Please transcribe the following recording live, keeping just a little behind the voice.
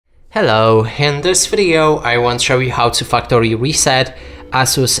Hello, in this video I want to show you how to factory reset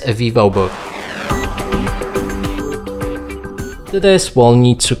ASUS VivoBook. To this we'll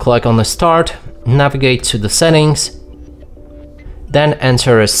need to click on the start, navigate to the settings, then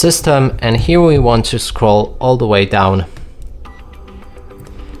enter a system, and here we want to scroll all the way down.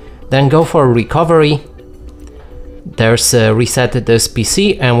 Then go for recovery. There's reset this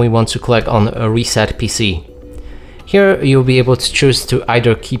PC and we want to click on reset PC. Here you'll be able to choose to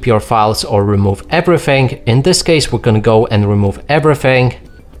either keep your files or remove everything. In this case we're going to go and remove everything.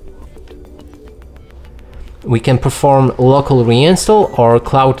 We can perform local reinstall or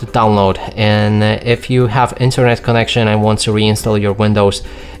cloud download, and if you have internet connection and want to reinstall your Windows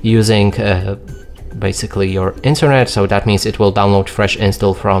using basically your internet, so that means it will download fresh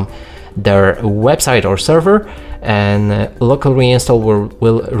install from their website or server, and local reinstall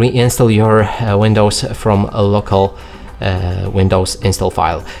will reinstall your Windows from a local Windows install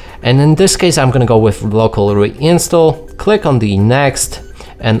file. And in this case I'm going to go with local reinstall. Click on the next,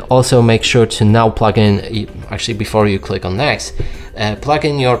 and also make sure to now plug in, actually before you click on next, plug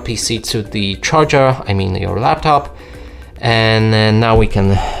in your PC to the charger, I mean your laptop, and now we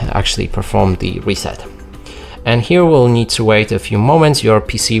can actually perform the reset. And here we'll need to wait a few moments. Your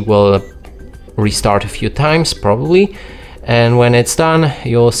PC will restart a few times probably, and when it's done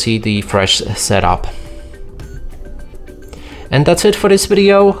you'll see the fresh setup. And that's it for this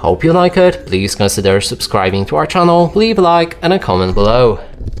video. Hope you like it. Please consider subscribing to our channel, leave a like and a comment below.